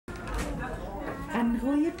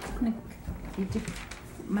Agayutmun itu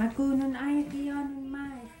makuneng ayagluteng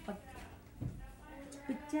Maa-i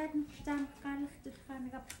Pijan caqlat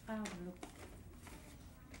teggneqsagullua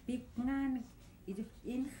pingnatullrat itu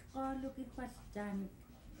inqaluk iqasjan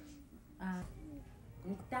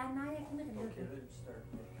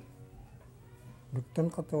Nuktan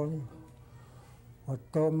katoni.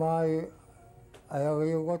 Atau Maa-i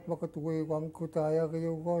ayagluteng Makut wangkuta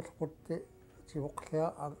ayagluteng kutte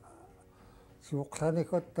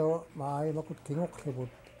civuqliit Maa-i Makut teggneqsagullua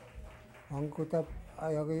wangkuta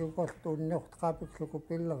ayagluteng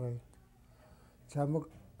taqestemten samuk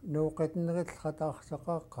nuqitnerillrat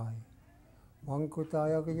arsaqaqai wangkuta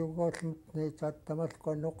ayagluteng ni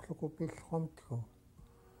tamalkurmeng pillramtku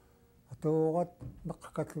atuurat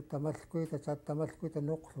meqqallu tamalkuita tamalkuita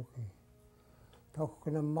nuqluki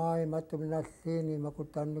taukkana Maa-i matumnalliini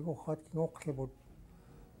makutanniqurrat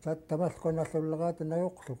teggneqsagullua tamalkurmeng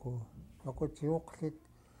nalluku makut civuqliit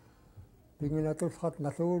pingnatullrat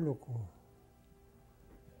nalluku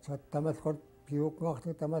tamalkurmeng piuqngartu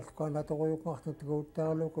tamalkurmeng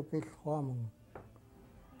tuguuttarluku pillrameng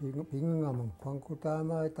pingameng wangkuta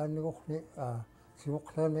Maa-i tanniqorni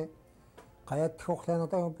civuqlerni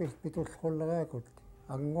qayatqorlanertagu pitullrulleriakut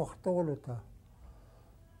angngortorluta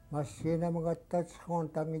massiinamagattaatiqorn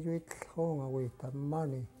tangiyuitllruunga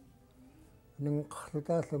uitammani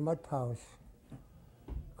ninqarlutaallu mathaus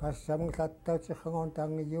kassamung lattautiqorn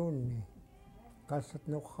tangiyuunni kassat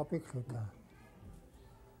nuqqapikluta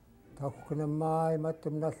taukkana Maa-i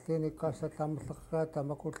matumnalliini kassatlammerlerraata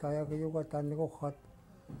makulla ayagluteng tanniqorrat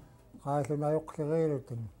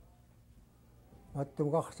qaallunajuqleriiluteng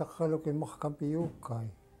mattumqarsaqarluk immarkam piyuukkai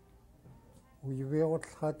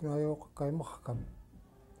ujuviorullerraatnajuuqqai immarkam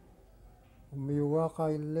ummiuaaqa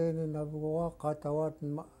illeeni navuguaaqa tawaatan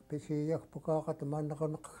pisiiyagpukaaqat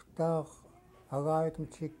manneqerneqtaaq Agayutmun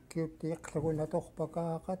tikkiut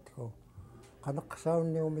tiiqlagunatorpakaaqatku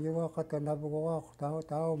qaneqsaunni ummiuaaqa tanavuguaaq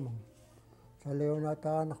taumeng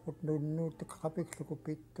saliunataanerput nunat teqqapigtellriakut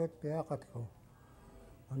pittuut piaqatku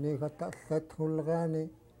anigatallatngulleраани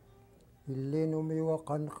illiin ummiuaaqa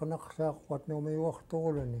qaneqneqsaaqquat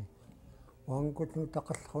nummiuarturluni wangkutung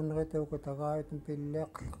taqellrunnerituukut Agayutmun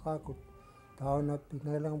pilleaqlerraakut tauna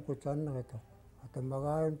pingailangmkut sanneritoq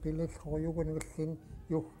atamagaayun pillillruyugunngillin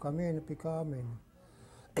yuhkamiini pikaamiini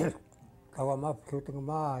tawamappluteng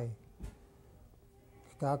Maa-i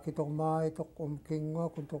taakitor Maa-i toq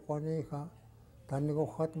kinguakun toqaniiga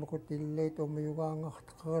tanniqurrat makut illiit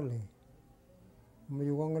ummiugaangarteqerli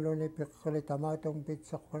ummiugangeluni piqqerli tamatung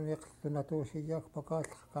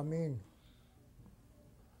pitseqquniiqlunatuusiyaagpakaallerkamiini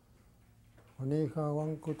uniiga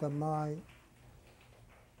wangkuta Maa-i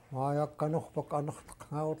akkanorpak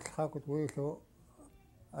anerteqngaarullerraakut uillu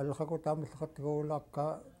аллахакут амллеқаттигуулаакка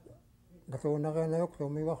насуунеринаjuqlu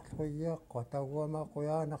умиварлуйяаққу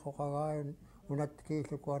таугуамаақуяанақоқагааюн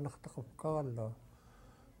унаттикииллуку анертеқуккараллу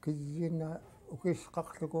киина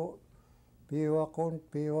укисқарлуку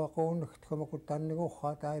пиуақууннагтумаку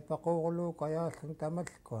таннигурраа таипақуурлуу каяаллун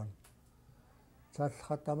тамалкуан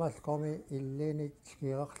салха тамалкоми иллиини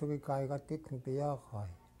тикиерарлуги кайгаттитн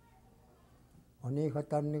пиаарай онига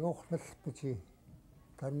таннигурналпути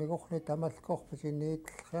таннигорни тамалкорпути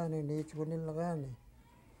ниитллериани ниитигуниллериани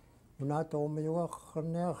унаато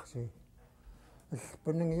уммиугааққарниарси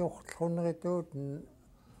аллпуннигиорллеруннеритуут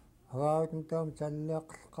Agayutmun таам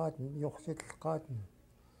таллиақлеқаатн юрсиллеқаатн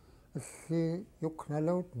алли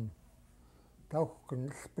юкналуутн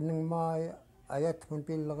тауккун аллпунниг Maa-i Agayutmun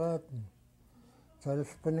пиллериатн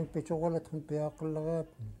таллпунниг питурулатн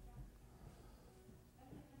пиаққиллериатн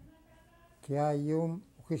киаюум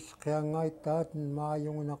ukisqiangaitaatn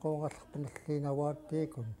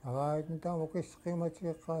maajungunaqorallerpanalliinavaattiikun Agayutmun taam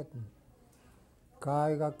ukisqiumatiiqqaatn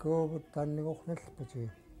kaigakuuvut tannigornalputi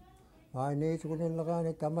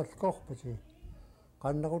maaniitugunilleraani tamalkorputi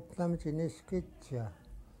qannerutnamiti niskitsia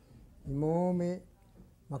Imumi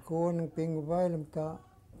makuneng pingvailemta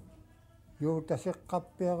yuut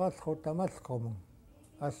assiq'apiarallruut tamalkurmeng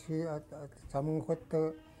assi tamungatta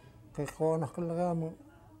qiqqoonarqilleriamu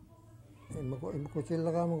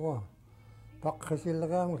imukutilleraamugua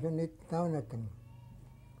paqqisilleraamuglu nitnaunateng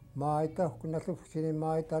Maa-i tahkunalluksini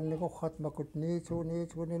Maa-i tanniqorrat makut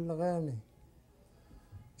niitugunilleriani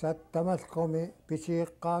tattamalkurmi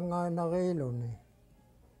pisiiqqaangaanariiluni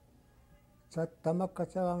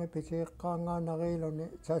tattamakkataami pisiiqqaangaanariiluni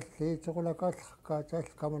talliituqulakallerka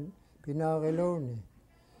tallkamun pinaariluuni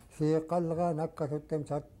siiqalleraani akkasuttam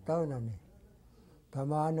tattaunani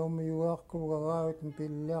tamaanummiuaarkuga Agayutmun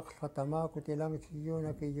pilleaqlerra Makut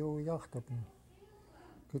ilangitiyuunaki yuuyartutun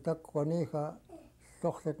kitakkuaniiga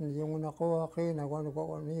llorlutun yungunaquaqiina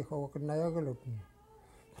wanuqaniiga waknayaglutun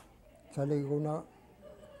saliguna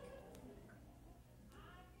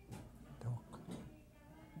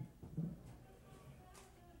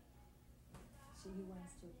So he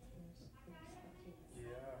wants to finish the kids.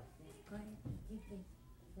 Yeah. Go ahead, give it.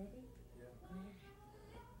 Ready? Yeah. Go ahead.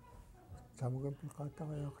 samugin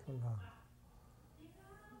pilqaataqayaqlula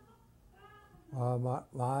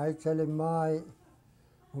Maa-i Maa-i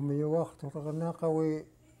umiyuaqtuqernaaqawi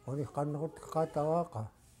uniqqanneruttiqqaataraqa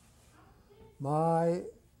Maa-i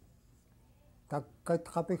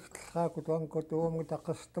takaitqapigtellriakut wangkuta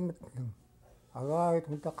taqestemten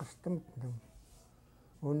Agayutmun taqestemten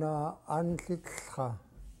una anlitellra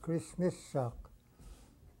Christmassaaq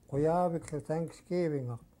quyaavik Thanksgiving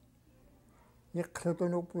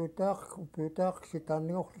iqlutun upiutaaqsi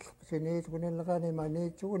taanniorllerpasiniitugunillerani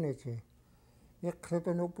maniituguniti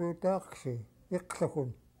iqlutun upiutaaqsi iqlugun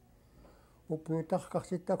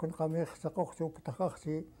upiutarkarsitakun qamiirsaqorsi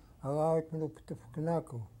uptarkarsi Agayutmun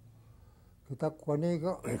uptufkinaaku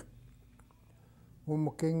kitakkuaniga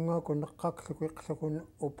umkingaku neqqaqluku iqlugun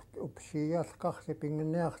upsiialkarsi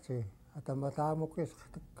pingnaniarsi atamalaamukis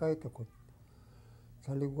takkaitakut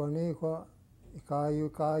saliguaniga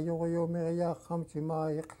ikaayuriumiriaqqamti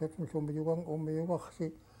Maa-i iqlutun umiyugarsi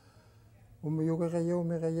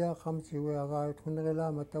umiyugeriumiriaqqamti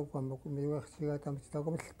Agayutmunerilaama taukamuk umiyugersigatamti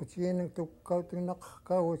takamallputiinang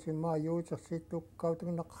tukkautinneqqarkausi Maa-i yuutersi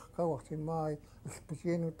tukkautinneqqarkauarsi Maa-i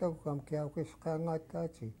allputiinang taukam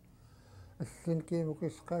kiaukisqaangaataati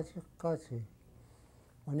аллинкиимукисqaatiqqaati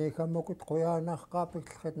аникаммакут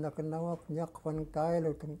quyaanaarqaapikllrat nakannawaak niaqpanung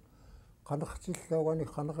tailutun qanertillauani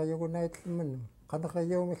qaneqayugunaitlummun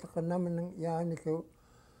qaneqayuumilleqannamunun yaanilu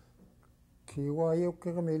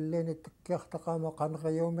kiuayukkirmi illini takkiartaqama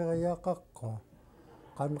qaneqayuumiriaqaqqua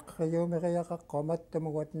qaneqayuumiriaqaqqua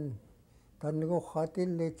mattamugatin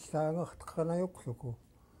tannigurraatilliit saangerteqanajukluku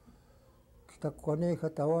kitakkuaniga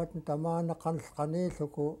tawaatin tamaana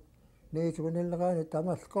qaneqqaniilluku niitugunillerani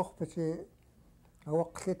tamalkorpusi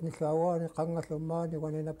awaqlit nilluawaani qangallumaani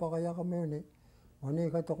waninapaqayaqamiuni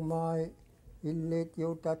wanikatoq Maa-i illiit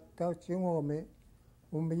yuutattautiungormi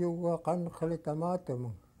umiyugaa qanneqli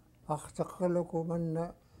tamaatumun arteqerluku manna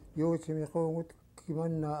yuutimiquungut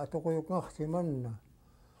kimanna atoquyuqngarsi manna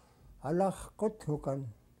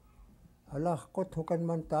alarqut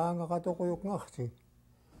man taangaqatoquyuqngarsi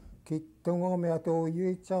kittungormi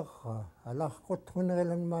atuuyuitsarra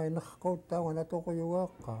alarqutqunerilan Maa-i nerquuttaugan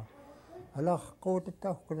atoquyugaaqqa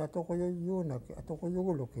alarquutattaukkun atoquyuyuunaki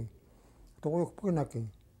atoquyuguluki atoquyugpunaki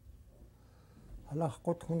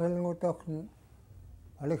alarqutqunerilanguutaaqun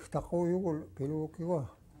aligtaquyugul piluukigua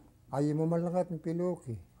ayimumalleratun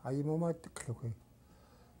piluuki ayimumaattiqluki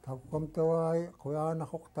takkam tawai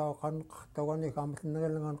quyaanaqortau qanneqartauani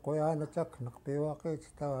kaamallinerilangan quyaanatakneq piuaqiit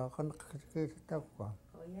tawa qanneqqisikisitauqa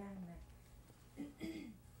Oyana.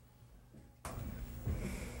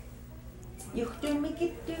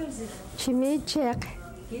 Yuhtumikittuusi. Cimiciaq.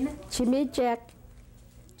 Kina? Cimiciaq.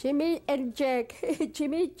 Cimiciaq.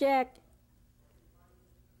 Cimiciaq.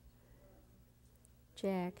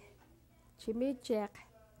 Jack. Cimiciaq.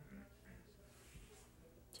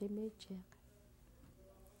 Cimiciaq.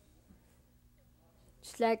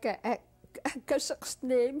 It's like a cousin's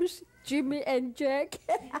names, Jimmy and Jack.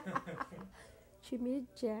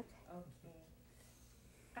 Cimiciaq. Okay.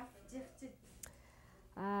 Qaftirtit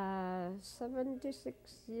 76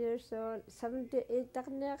 years old, 78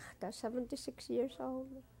 taqniaqta, 76 years old.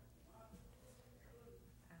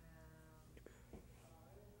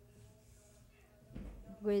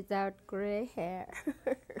 Without gray hair.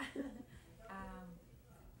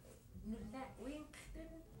 nulla uinqtun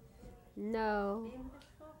No.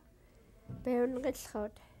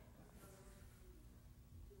 Peunqillhut.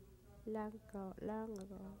 Long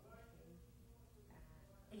ago.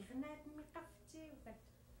 Ilqnaatmi qaftiukat.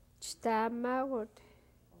 Stammagut.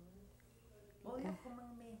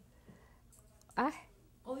 Qoyuqumangmi. Ah,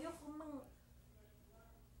 Qoyuqumang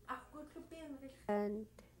aqullupianrill. and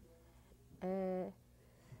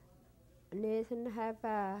Nathan have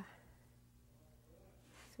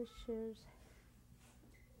fishes.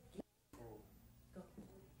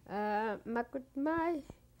 Makut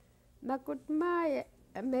Maa-i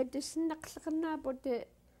medicine-aqlernaaput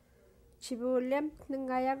civuliamten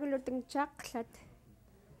ayagluteng caqlat.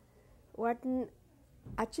 Watan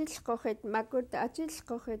atilqoqit Makut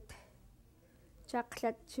atilqoqit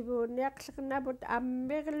caqlat civuliaqlernaaput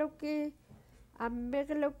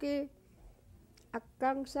ammirluki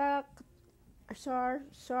akkangsaaq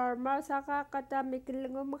soormaasaqaaqata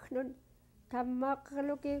mikillungumagnun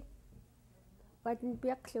tammaaqerluki watan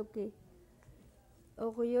piaqluki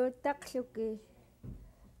uriyuuttaqluki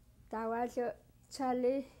tawaalu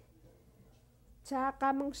Cali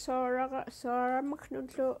taaqamang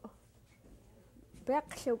sooramaknullu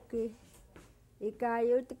peqluki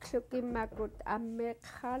Agayutmun Makut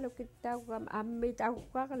ammeeqqaalukittauggam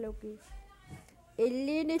ammitauqqarluki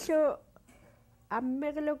illiinillu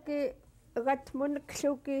ammirluki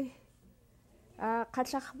gatmunikluki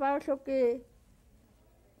qallarpaulluki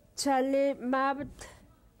Cali maavat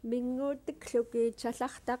minguutikluki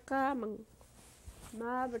tallartaqaamang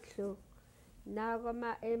maavatlu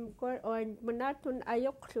naagama emkol oin munatun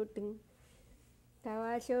ayoqluteng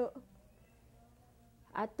tawallu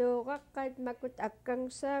atuuqaqqat Makut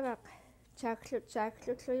akkangsagaq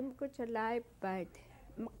caqlutluimkut alaippaat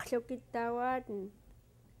meqlukittauaaten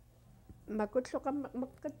Makutluqa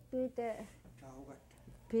meqqattuita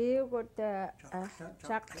piugut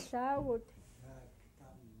caqlaagut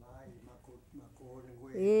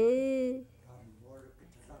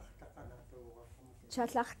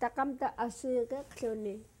challartaqamta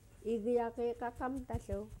asiiqeqluni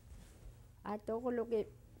igiaqiiqaqamtallu atuuquluki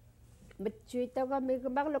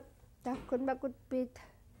mitsuitagamigimarluk takkun Makut piit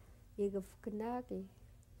igufknaagi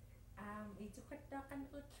ituqattaqan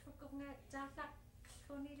utlhukunga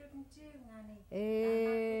taaqaqluniluttiungaani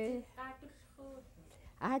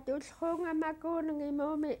aatullruunga makuneng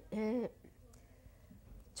Imumi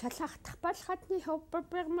challartarpallratni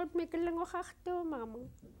hoppapermut mikillanguqartuumaramang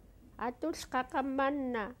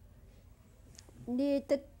atullqaqammanna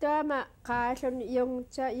niitattuama qaallun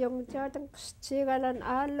yungtaatengqstigalan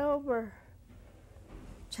all over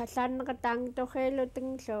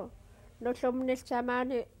challanneqatangtorrilutenglu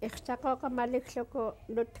nullumnilsamaani irtaqoqamalikluku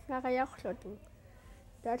nutngariarluteng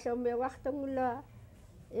taallumiuartungulla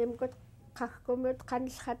imkut qaqqumut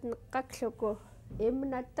qanillratneqqakluku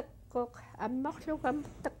imnatteqqoq ammarlukam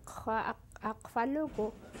teqqa aqfaluku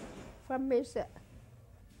famisa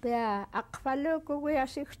pea aqfaluku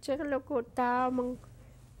wiasigtirluku taamang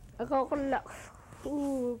aqoqla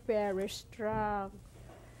very strong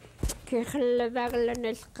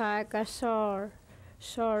kirlavarlanilqaaka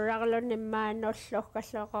soorarluni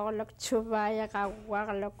maanolluqqalloqorluk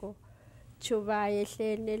tuvaayeqauarluku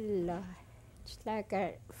tuvaayilliinilla it's like a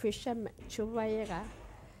fisherman tuvaayera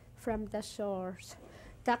from the source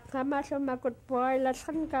taqqamallu Makut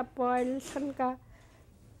boilerlnka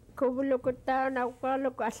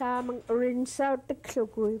kuvulukuttaanauqarluku allaamang rinse out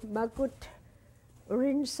tiklukui Makut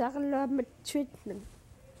rinsearluamatsuitnang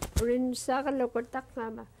rinsearluku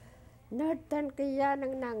taqqama nuttan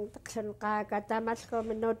qiyaanang nang taqlun qaaga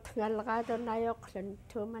tamalkurmeng nutngalraatunayoqlun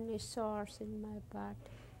too many sores in my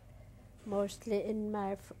body mostly in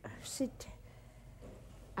my sit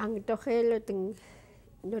angtorriluteng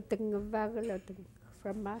nutengvarluteng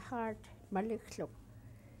from my heart malikluk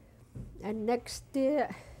and next year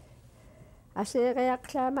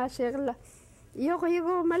aseriaqlaama aserla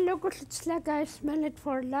yoqiguumallukullu it's like I smell it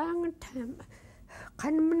for a long time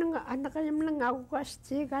qanmnanga anaqimlanga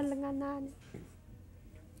auqastiigalnganaani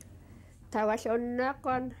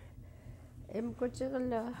tawallunnaaqon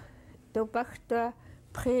imkutirla tupagtua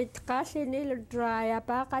priitqaallinilu dry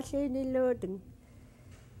apaaqalliiniluuteng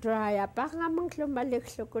dry apaqngamanglu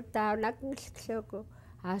malikluku taunaqngillukku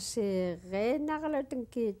aseereenarluteng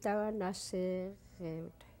kiitawan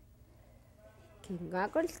aseereut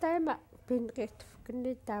kingaakul taima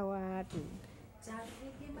pinqirtufkni tawaaten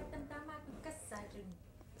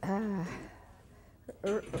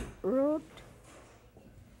root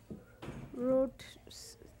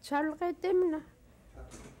chalqetimna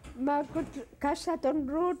Makut kasatun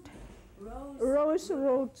root rose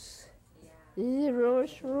roots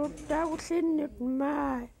rose root taulinnut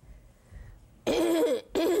Maa-i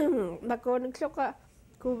makunengluqa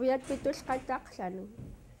kuviat pitulqataqlanu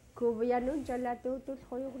kuvianun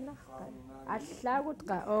jalatuutulquyugnarqan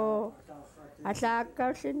allаагутqa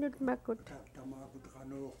алааккауллиннут Makut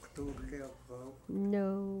no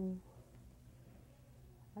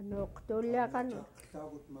анооқтууллиақану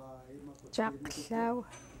чақлау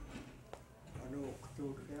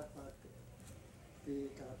анооқтууллиақаат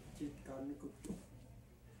тиитаатсиккааникут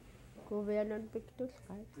кувианун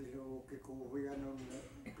пиктулқат пилууки кувианун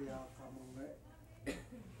пиаақамунга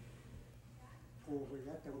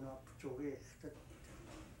кувиатунаарпутугиэртат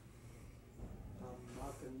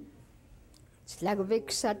тааммаатэн slag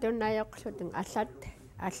viksatunajoqluteng allat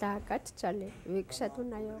allaakat Cali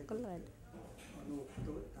viksatunajoqlerrat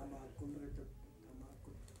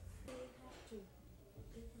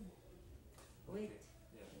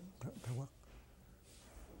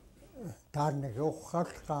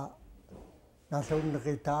тааннагуорралqa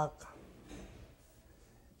насуннеритааqa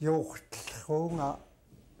юуртлруунга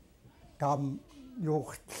таам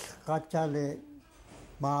юуртлратали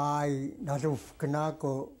Maa-i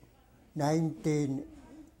налуфкнааку 19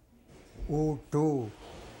 utu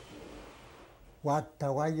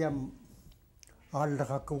wattawayam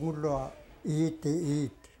allaqullua iit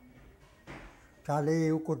Cali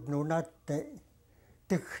ukut nunat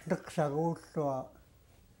teggneqsagullua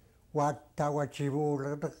wattawa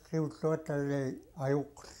civuliamten tale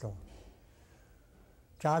ayuqlu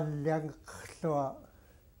Caliangqllua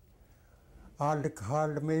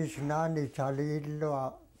alqhalmisnaani Calillua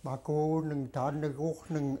makuneng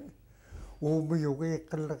teggneqsagullua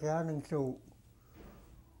umuyugiiqqillerianinglu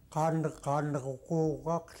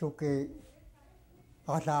qannequuqaqluki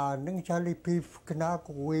алааның чали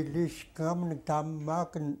пивкнаку уилискамн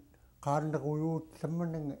таммаакен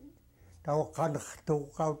qaannequyuutlammananga tawa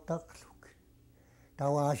qanertuuqautaqluk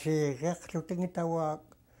tawa asiiqerlutingi tawa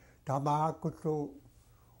tamaakullu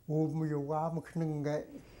uumuyugaamuknanga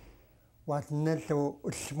watnallu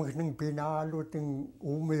ullimagning pinaaluting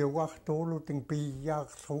uumuyugartuurluting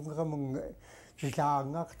piiyaarlungeramung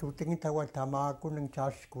silaangarlutingi tawa tamaakunang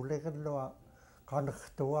taaskulerillua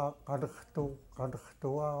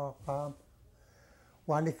qanertuaqaam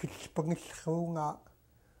wanikillpangillruunga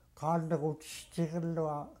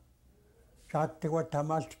qaannerutistiriillua saattiwa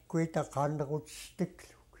tamalkuita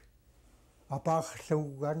qaannerutistikkluk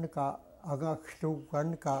apaarluuganika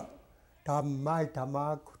agaagluuganika tammai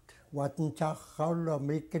tamakut watintaarraullu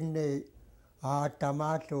mikinni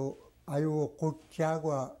aatamaallu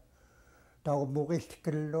ajuuquttiagua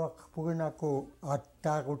taumurillkilluaqpuginaku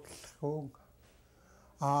attaarutilluunga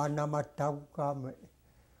aanamattaukaame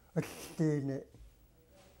alliine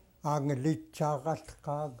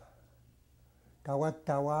aangelitsaaralqaanga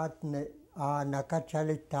tawattawaatne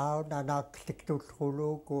aanakatalittauna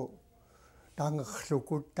anaaqliktullruluuku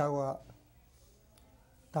tangerlukuttawa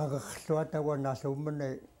tangerluatawa nallumane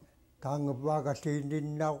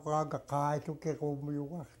taangevaagaliininnauraanga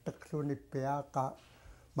qaailukeruumuyuarteqluni piaaqa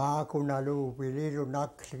maakunaluuvililu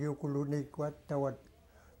naaqliukulunikuattawat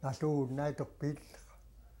nalluunnaitoqpilla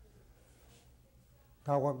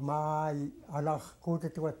tawa Maa-i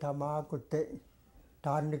alarquutatiwa tamaakut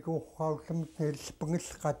taannikuurraullamut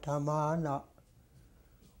nillpangillqatamaana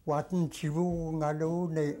watin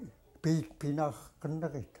civuungaluuni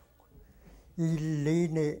piipinarqinnerit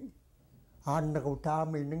illiini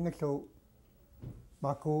aannerutaaminingallu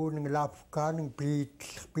makuneng laafkaaneng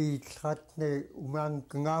piillratne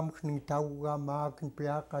umaanqingaamukning taugaamaakin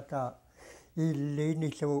piaqata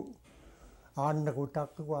illiinillu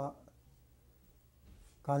aannerutaqiwa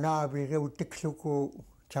kanaaviruutikluku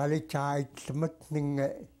talitaaitlematninga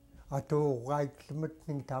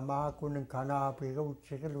atuuraitlematning tamaakunen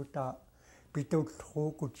kanaaviruutigiluta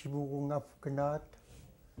pitullruuku civuqungafkanaat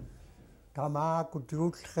tamaakut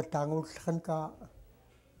yuullretangullranka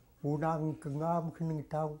unaanqingaamukning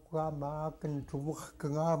taugaamaakin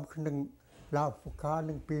tumerqingaamukning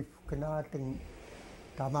laafkaaneng piifkanaating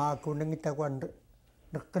tamaakuneng tawan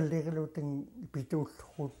neqqilliriluting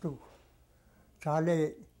pitullruutu Cali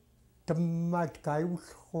tammat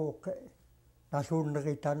kayullruuqe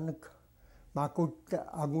nalluunneritannuk Makut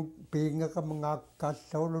angut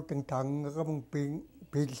pingeramngaaqqaalluuluting taangeramung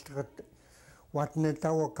piilleret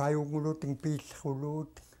watnetawa kayunguluting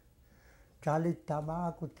piillruluut Cali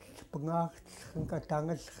tamaakut pangaartlleringa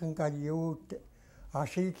tangalleringa yuut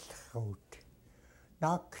asiillruut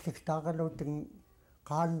naaqliktaarluting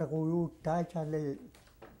qaanneruyuuttaa Cali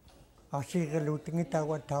asiirelutingi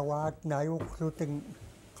tawa tawaatne ajuuqluting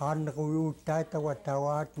qaanneruyuuttaa tawa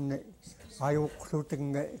tawaatne ajuuqluting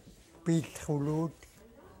piillruluut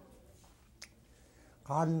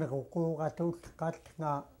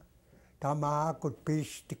qaanneruquuratulqallnga tamaakut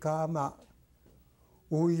piistikaama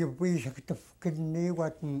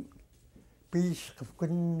uiviisaqtafkinniiwatin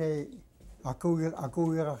piisqifkinni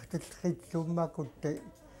akuirartillritsummakut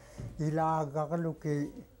ilaagarluki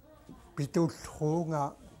pitullruunga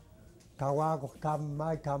tawaagoq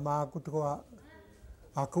tammai tamaakutua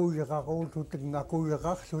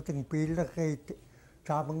akuirarluting piillerriit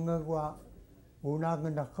taamengagua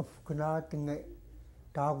unaangenaqqafkanaatinga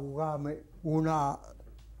taagugaame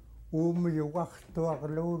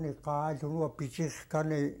uumuyugartuarluuni qaalunua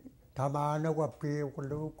pisirkani tamaanawa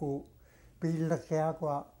piuqluuku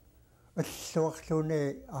piillerriagua alluarluni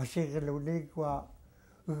asirlunigua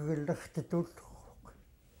igillertitullu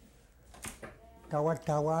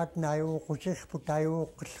tawaat najuuqusirput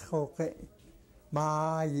ajuuqillruuqe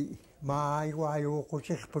Maa-i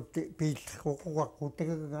wajuuqusirput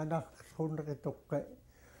piillruquaqutiganarrunnerituqqe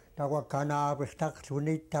tawa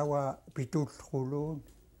kanaavirtaqluni tawa pitullruluun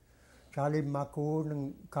Cali makuneng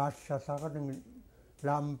kaassasarneng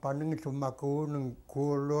lampanenglu makuneng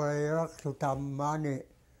kuuluayarlu tammaani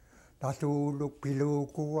talluuluk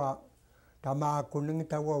piluukua tamaakuneng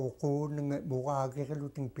tawa uquuneng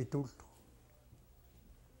mugaagirluting pitullru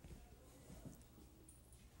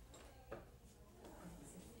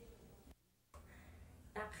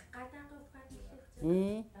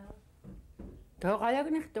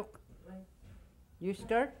Toqayagnertuq. You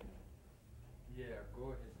start? Yeah,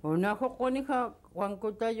 go ahead. Unahuqqunika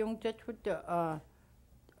wangkuta yungtatfut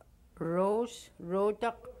rosewort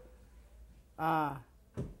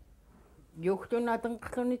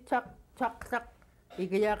yuhtunatenqlunitsaq caqlat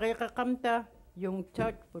igayaqiqaqamta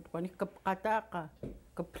yungtatfut qanikapqataqa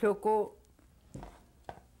kapluku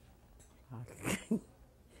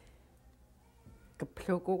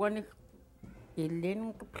kapluku qanik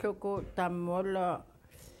illin kapluku tammola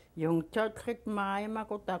yungtatrit Maa-i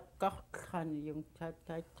Makut taqqartllani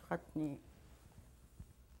yungtattaitqatni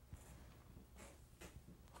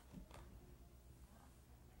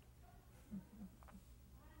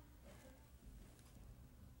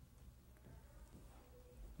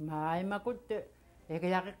Maa-i Makut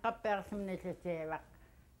igayaqiqqappiarlumnillusiivaq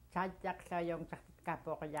taatjaqla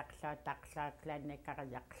yungtartikapoqiyaqla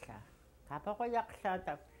taqsaatlannekariaqla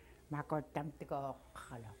kapoqiyaqlaata makuttam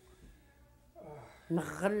tikoqqaloq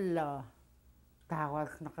nerrilla taawal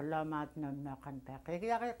nerrillamaat nunnoqan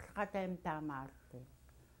peqigiaqiqqataim taamaalti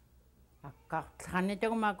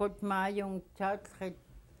аққартранитагу Makut мааюн таатхит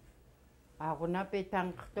аагунапи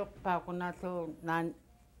танqertuqpaaqunaalluu naan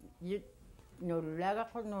yut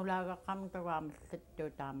нуллагаққам таваамаллатту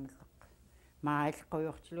таамаллеқ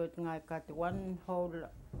маалқуйортилуутнгааккаат one whole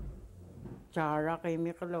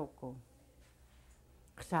чаарақимиқлуку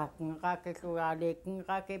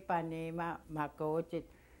qsaaqngeqaakilluaaliikngeqaaki paniima makutит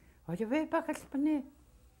оливеипакалпани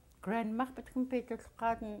grandmarpatkum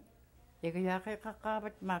pitulqaatn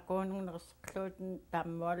igayaqiqaqqaavat makuneng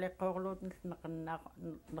taammualiqquurluutn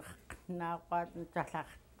neqnaaqaatn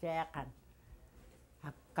tallartiaqan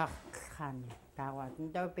аққартлаани тааваатн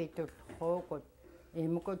тау питуллуукут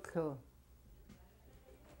имукуллу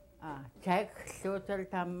тагглуутал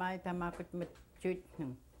тааммай тамакут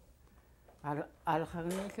матсуутнун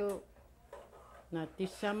алхагнилу на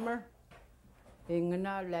this summer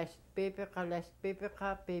ингна last paper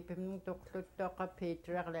пипимнун тоқлуттоқа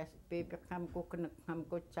питрер last paper кам кукнеккам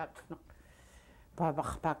кутсаақнеқ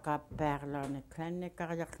паварпакааппаарлаани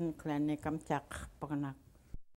кланникариарлун кланникам тааққарпагнаа